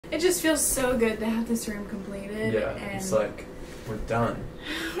It just feels so good to have this room completed. Yeah, and it's like, we're done.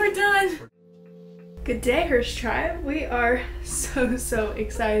 We're done. Good day, Hirsch Tribe. We are so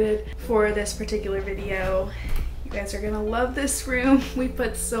excited for this particular video. You guys are gonna love this room. We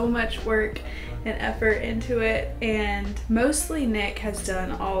put so much work and effort into it, and mostly Nick has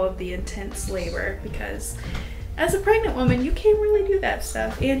done all of the intense labor because as a pregnant woman, you can't really do that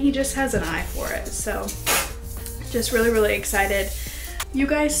stuff, and he just has an eye for it. So just really excited. You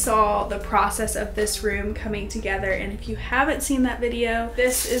guys saw the process of this room coming together, and if you haven't seen that video,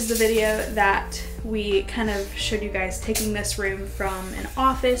 this is the video that we kind of showed you guys taking this room from an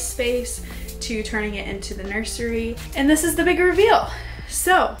office space to turning it into the nursery, and this is the big reveal.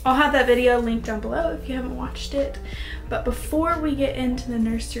 So I'll have that video linked down below if you haven't watched it. But before we get into the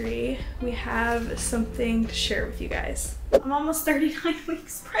nursery, we have something to share with you guys. I'm almost 39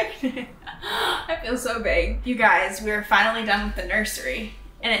 weeks pregnant. I feel so big. You guys, we're finally done with the nursery,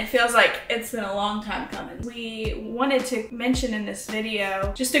 and it feels like it's been a long time coming. We wanted to mention in this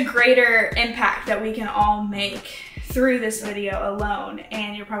video just a greater impact that we can all make through this video alone.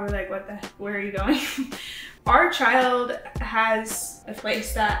 And you're probably like, where are you going? Our child has a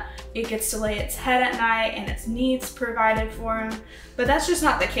place that it gets to lay its head at night and its needs provided for him, but that's just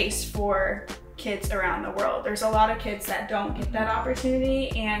not the case for kids around the world. There's a lot of kids that don't get that opportunity,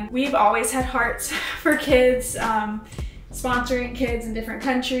 and we've always had hearts for kids, sponsoring kids in different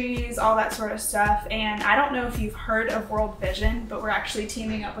countries, all that sort of stuff. And I don't know if you've heard of World Vision, but we're actually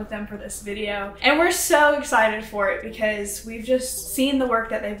teaming up with them for this video, and we're so excited for it because we've just seen the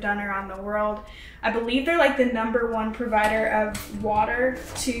work that they've done around the world. I believe they're like the #1 provider of water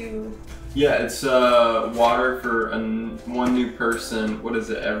to... Yeah, it's water for one new person, what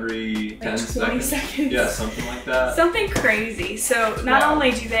is it, every 10 seconds? Yeah, something like that. Something crazy. So not only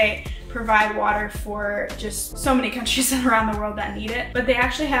do they provide water for just so many countries around the world that need it, but they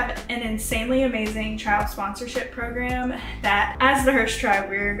actually have an insanely amazing child sponsorship program that, as the Hirsch Tribe,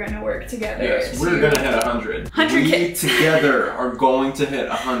 we're going to work together. Yes, we're going to hit 100. 100 kids. We together are going to hit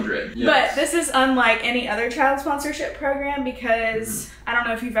 100. Yes. But this is unlike any other child sponsorship program because I don't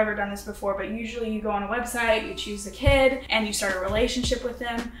know if you've ever done this before, but usually you go on a website, you choose a kid, and you start a relationship with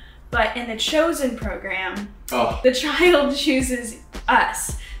them. But in the Chosen program, the child chooses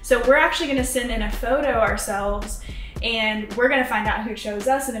us. So we're actually going to send in a photo ourselves, and we're going to find out who chose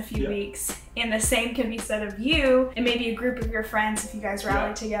us in a few weeks. And the same can be said of you and maybe a group of your friends if you guys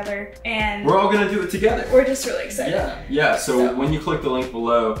rally together. And we're all going to do it together. We're just really excited. Yeah. So when you click the link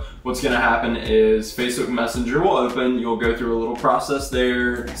below, what's going to happen is Facebook Messenger will open. You'll go through a little process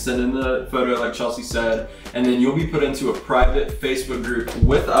there, send in the photo like Chelsea said, and then you'll be put into a private Facebook group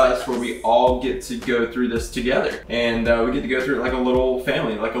with us where we all get to go through this together. And we get to go through it like a little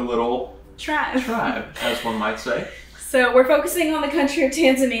family, like a little tribe, as one might say. So we're focusing on the country of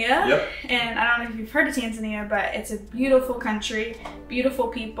Tanzania. Yep. And I don't know if you've heard of Tanzania, but it's a beautiful country, beautiful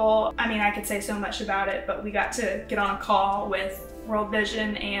people. I mean, I could say so much about it, but we got to get on a call with World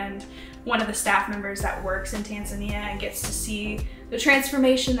Vision and one of the staff members that works in Tanzania and gets to see the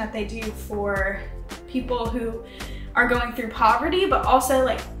transformation that they do for people who are going through poverty, but also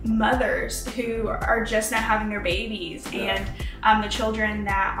like mothers who are just now having their babies, and the children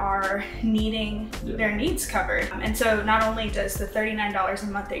that are needing their needs covered. And so not only does the $39 a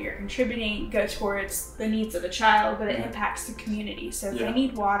month that you're contributing go towards the needs of the child, but it impacts the community. So if they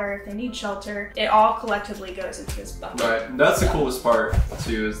need water, if they need shelter, it all collectively goes into this bucket. Right, that's the coolest part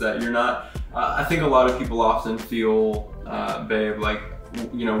too, is that you're not, I think a lot of people often feel, babe, like,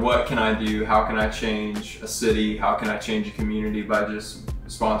 you know, what can I do? How can I change a city? How can I change a community by just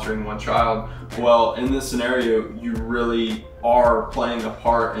sponsoring one child? Well, in this scenario, you really are playing a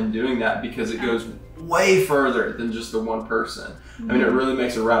part in doing that because it goes way further than just the one person. I mean, it really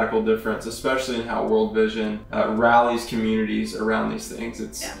makes a radical difference, especially in how World Vision rallies communities around these things.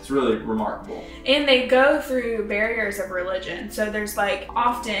 It's really remarkable. And they go through barriers of religion. So there's like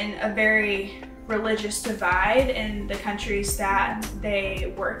often a very religious divide in the countries that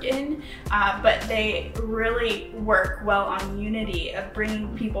they work in, but they really work well on unity of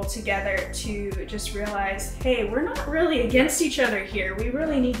bringing people together to just realize, hey, we're not really against each other here. We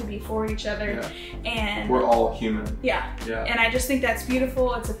really need to be for each other. And we're all human. Yeah. And I just think that's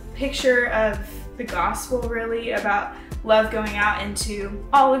beautiful. It's a picture of the gospel, really, about love going out into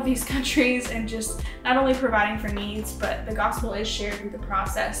all of these countries and just not only providing for needs, but the gospel is shared through the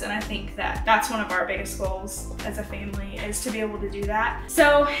process. And I think that that's one of our biggest goals as a family, is to be able to do that.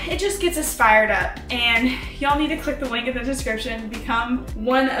 So it just gets us fired up, and y'all need to click the link in the description, become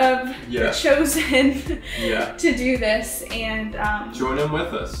one of the chosen to do this, and join in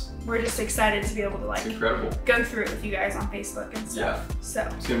with us. we're just excited to be able to like incredible. Go through it with you guys on Facebook and stuff. Yeah. So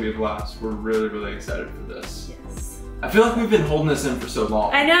it's gonna be a blast. We're really, really excited for this. Yes. I feel like we've been holding this in for so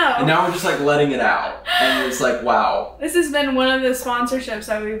long. I know. And now we're just like letting it out. And it's like, wow. This has been one of the sponsorships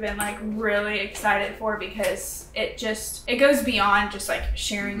that we've been like really excited for because it goes beyond just like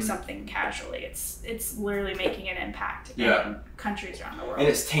sharing something casually. It's literally making an impact in countries around the world. And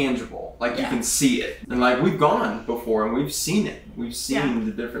it's tangible. Like you can see it. And like we've gone before and we've seen it. We've seen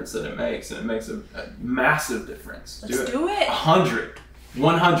the difference that it makes, and it makes a massive difference. Let's do it. 100.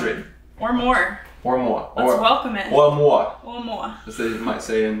 100. Or more. Or more. Let's welcome it. Or more. Or more. As they might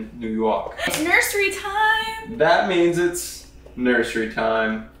say in New York. It's nursery time. That means it's nursery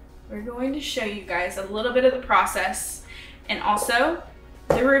time. We're going to show you guys a little bit of the process and also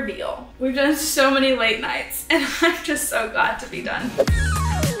the reveal. We've done so many late nights and I'm just so glad to be done.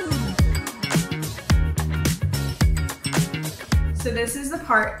 So this is the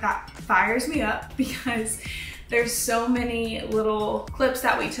part that fires me up because there's so many little clips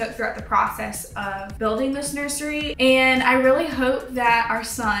that we took throughout the process of building this nursery. And I really hope that our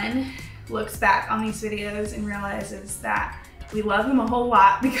son looks back on these videos and realizes that we love him a whole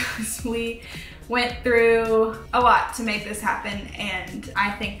lot because we went through a lot to make this happen. And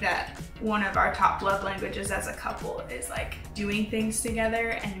I think that one of our top love languages as a couple is like doing things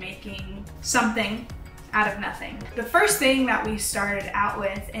together and making something out of nothing. The first thing that we started out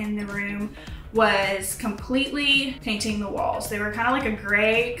with in the room was completely painting the walls. They were kind of like a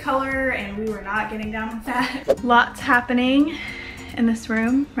gray color and we were not getting down with that. Lots happening in this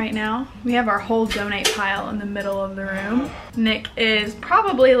room right now. We have our whole donate pile in the middle of the room. Nick is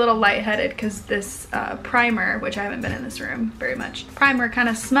probably a little lightheaded because this primer, which I haven't been in this room very much, primer kind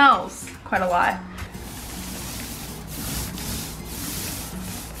of smells quite a lot.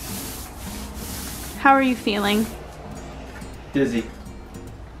 How are you feeling? Dizzy.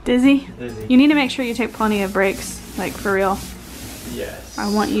 Dizzy? Dizzy. You need to make sure you take plenty of breaks, like for real. Yes.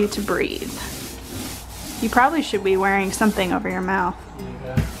 I want you to breathe. You probably should be wearing something over your mouth.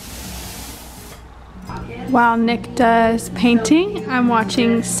 While Nick does painting, I'm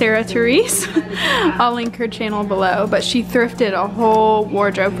watching Sarah Therese. I'll link her channel below, but she thrifted a whole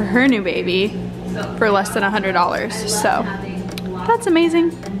wardrobe for her new baby for less than $100, so that's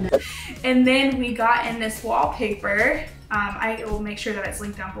amazing. And then we got in this wallpaper. I will make sure that it's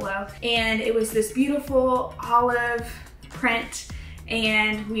linked down below. And it was this beautiful olive print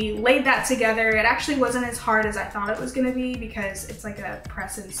and we laid that together. It actually wasn't as hard as I thought it was gonna be because it's like a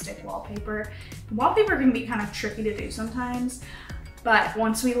press and stick wallpaper. Wallpaper can be kind of tricky to do sometimes, but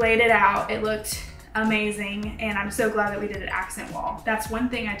once we laid it out, it looked amazing and I'm so glad that we did an accent wall. That's one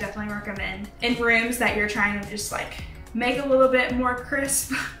thing I definitely recommend in rooms that you're trying to just like make a little bit more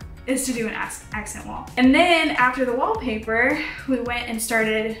crisp is to do an accent wall. And then after the wallpaper, we went and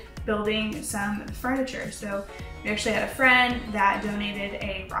started building some furniture. So we actually had a friend that donated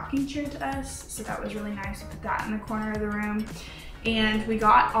a rocking chair to us, so that was really nice. We put that in the corner of the room. And we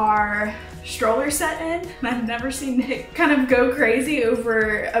got our stroller set in. I've never seen Nick kind of go crazy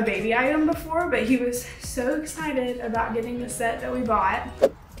over a baby item before, but he was so excited about getting the set that we bought.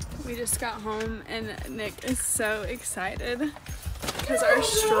 We just got home and Nick is so excited because our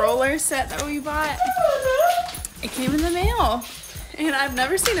stroller set that we bought, it came in the mail. And I've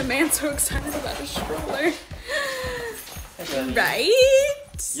never seen a man so excited about a stroller. Right?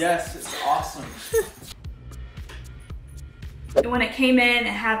 Yes, it's awesome. When it came in,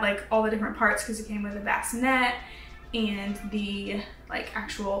 it had like all the different parts because it came with a bassinet and the like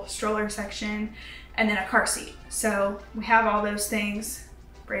actual stroller section and then a car seat. So we have all those things,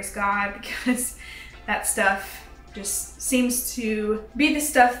 praise God, because that stuff just seems to be the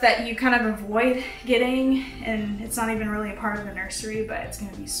stuff that you kind of avoid getting, and it's not even really a part of the nursery, but it's going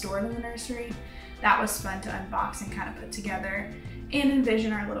to be stored in the nursery. That was fun to unbox and kind of put together and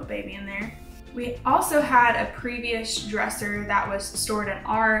envision our little baby in there. We also had a previous dresser that was stored in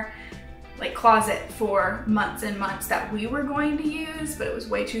our like closet for months and months that we were going to use, but it was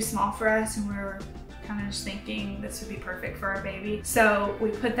way too small for us and we were kind of just thinking this would be perfect for our baby. So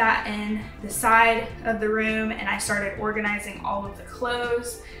we put that in the side of the room and I started organizing all of the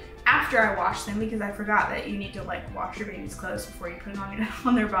clothes after I washed them because I forgot that you need to like wash your baby's clothes before you put it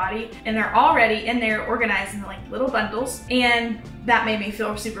on their body. And they're already in there organized in like little bundles. And that made me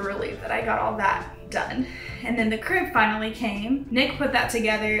feel super relieved that I got all that done. And then the crib finally came. Nick put that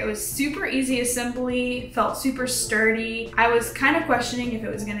together. It was super easy assembly, felt super sturdy. I was kind of questioning if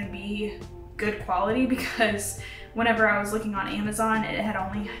it was gonna be good quality because whenever I was looking on Amazon, it had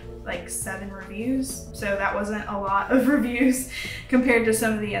only like 7 reviews. So that wasn't a lot of reviews compared to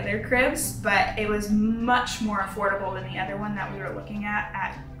some of the other cribs, but it was much more affordable than the other one that we were looking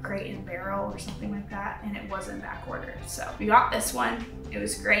at Crate & Barrel or something like that, and it wasn't back ordered. So we got this one. It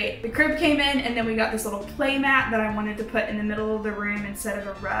was great. The crib came in, and then we got this little play mat that I wanted to put in the middle of the room instead of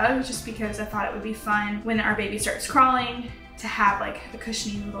a rug, just because I thought it would be fun when our baby starts crawling to have like a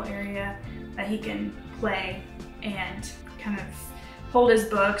cushiony little area that he can play and kind of hold his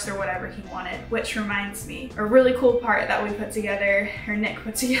books or whatever he wanted. Which reminds me, a really cool part that we put together, or Nick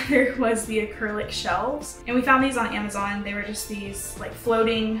put together, was the acrylic shelves. And we found these on Amazon. They were just these like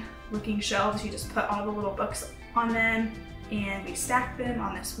floating looking shelves. You just put all the little books on them, and we stacked them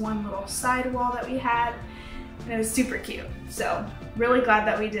on this one little side wall that we had, and it was super cute. So really glad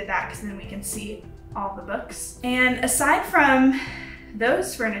that we did that, because then we can see all the books. And aside from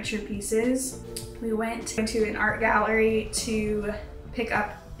those furniture pieces, we went into an art gallery to pick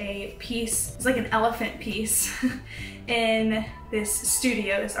up a piece. It's like an elephant piece in this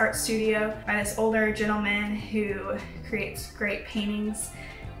studio, this art studio by this older gentleman who creates great paintings.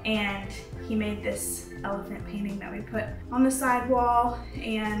 And he made this elephant painting that we put on the side wall,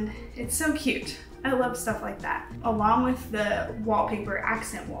 and it's so cute. I love stuff like that. Along with the wallpaper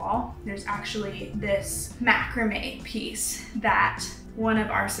accent wall, there's actually this macrame piece that one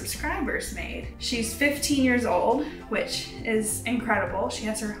of our subscribers made. She's 15 years old, which is incredible. She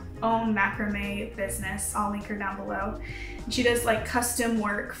has her own macrame business. I'll link her down below. And she does like custom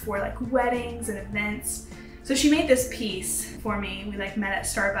work for like weddings and events. So she made this piece for me. We like met at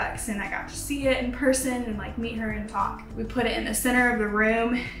Starbucks, and I got to see it in person and like meet her and talk. We put it in the center of the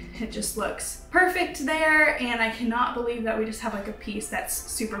room. It just looks perfect there, and I cannot believe that we just have like a piece that's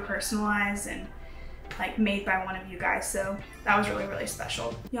super personalized and like made by one of you guys. So that was really, really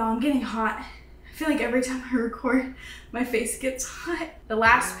special. Y'all, I'm getting hot. I feel like every time I record, my face gets hot. The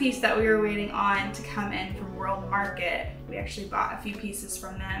last piece that we were waiting on to come in from World Market, we actually bought a few pieces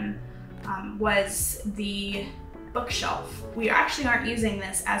from them, was the bookshelf. We actually aren't using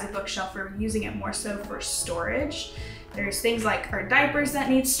this as a bookshelf. We're using it more so for storage. There's things like our diapers that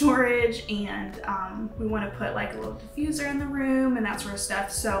need storage, and we want to put like a little diffuser in the room and that sort of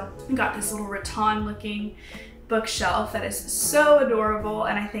stuff. So we got this little rattan looking bookshelf that is so adorable,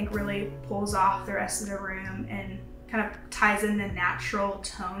 and I think really pulls off the rest of the room and kind of ties in the natural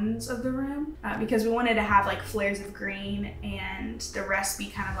tones of the room, because we wanted to have like flares of green and the rest be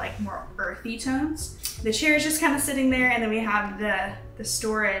kind of like more earthy tones. The chair is just kind of sitting there, and then we have the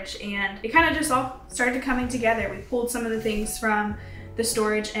storage, and it kind of just all started coming together. We pulled some of the things from the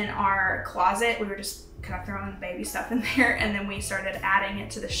storage in our closet. We were just kind of throwing baby stuff in there, and then we started adding it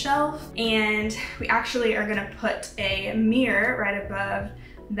to the shelf. And we actually are gonna put a mirror right above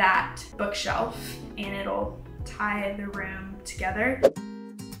that bookshelf, and it'll tie the room together.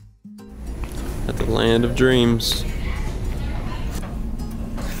 At the land of dreams.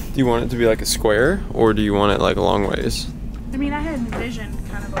 Do you want it to be like a square, or do you want it like a long ways? I mean, I had envisioned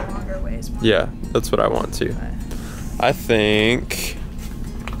kind of a longer ways one. Yeah, that's what I want too. But I think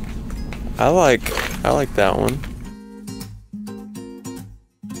I like that one.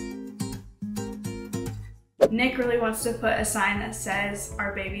 Nick really wants to put a sign that says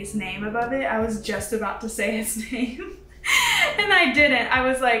our baby's name above it. I was just about to say his name and I didn't. I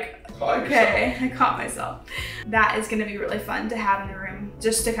was like, okay, I caught myself. That is gonna be really fun to have in the room,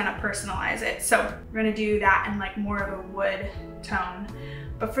 just to kind of personalize it. So we're gonna do that in like more of a wood tone.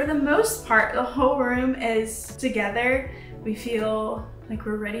 But for the most part, the whole room is together. We feel like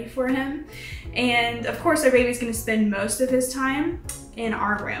we're ready for him. And of course, our baby's gonna spend most of his time in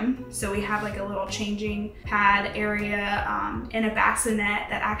our room. So we have like a little changing pad area and a bassinet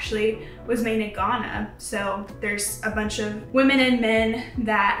that actually was made in Ghana. So there's a bunch of women and men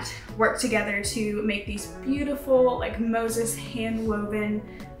that work together to make these beautiful like Moses hand woven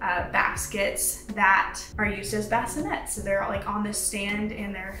baskets that are used as bassinets. So they're like on this stand,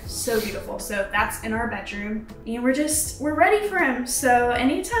 and they're so beautiful. So that's in our bedroom, and we're ready for him. So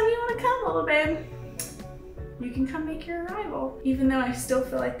anytime you want to come, little babe, you can come make your arrival, even though I still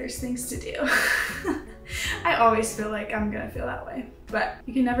feel like there's things to do. I always feel like I'm gonna feel that way, but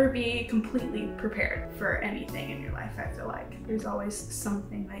you can never be completely prepared for anything in your life. I feel like there's always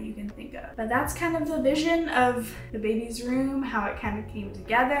something that you can think of. But that's kind of the vision of the baby's room, how it kind of came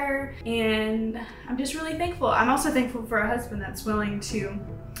together, and I'm just really thankful. I'm also thankful for a husband that's willing to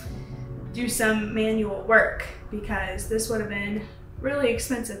do some manual work, because this would have been really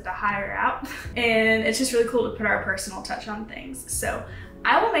expensive to hire out, and it's just really cool to put our personal touch on things. So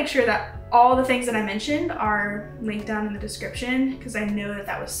I will make sure that all the things that I mentioned are linked down in the description because I know that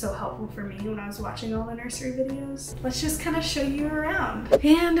that was so helpful for me when I was watching all the nursery videos. Let's just kind of show you around.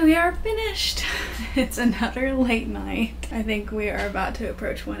 And we are finished. It's another late night. I think we are about to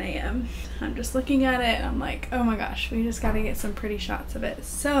approach 1 a.m. I'm just looking at it and I'm like, oh my gosh, we just gotta get some pretty shots of it.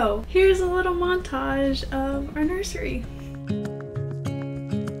 So here's a little montage of our nursery.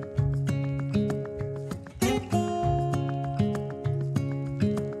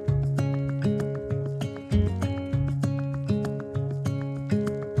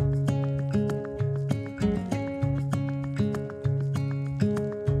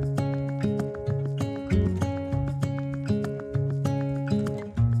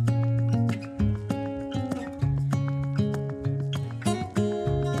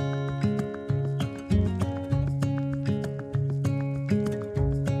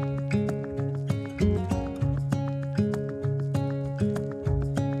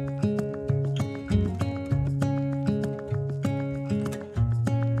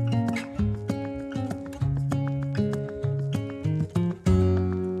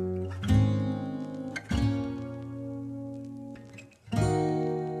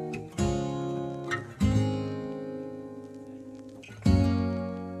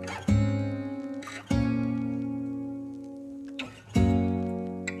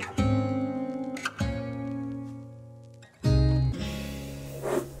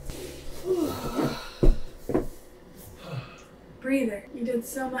 Breather. You did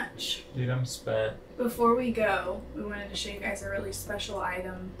so much. Dude, I'm spent. Before we go, we wanted to show you guys a really special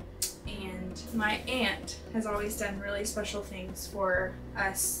item. And my aunt has always done really special things for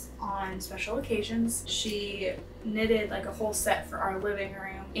us on special occasions. She knitted like a whole set for our living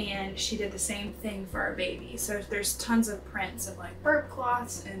room, and she did the same thing for our baby. So there's tons of prints of like burp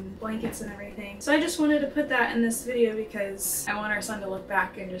cloths and blankets and everything. So I just wanted to put that in this video because I want our son to look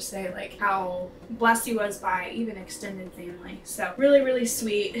back and just say like how blessed he was by even extended family. So really, really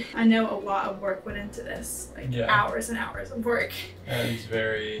sweet. I know a lot of work went into this, like hours and hours of work. That is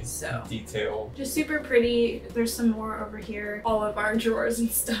very detailed. Just super pretty. There's some more over here, all of our drawers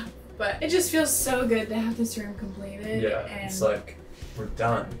and stuff. But it just feels so good to have this room completed. Yeah, and it's like, we're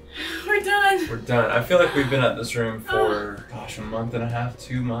done. We're done. We're done. I feel like we've been at this room for, gosh, a month and a half,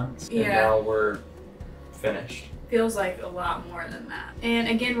 2 months. And now we're finished. Feels like a lot more than that. And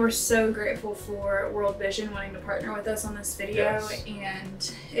again, we're so grateful for World Vision wanting to partner with us on this video. Yes.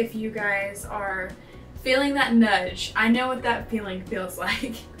 And if you guys are feeling that nudge, I know what that feeling feels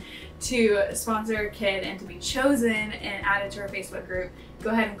like, to sponsor a kid and to be chosen and added to our Facebook group,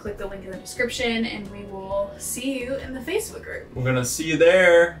 go ahead and click the link in the description and we will see you in the Facebook group. We're gonna see you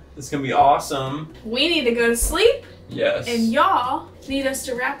there. It's gonna be awesome. We need to go to sleep. Yes. And y'all need us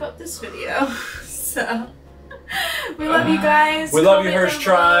to wrap up this video. So we love you guys. We love you, Hirsch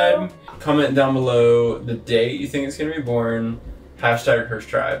Tribe. Comment down below the date you think it's gonna be born. Hashtag Hirsch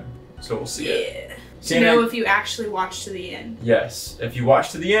Tribe. So we'll see it. To know if you actually watched to the end. Yes. If you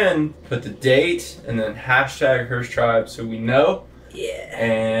watch to the end, put the date and then hashtag Hirsch Tribe so we know. Yeah.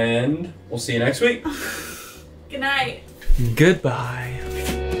 And we'll see you next week. Good night. Goodbye.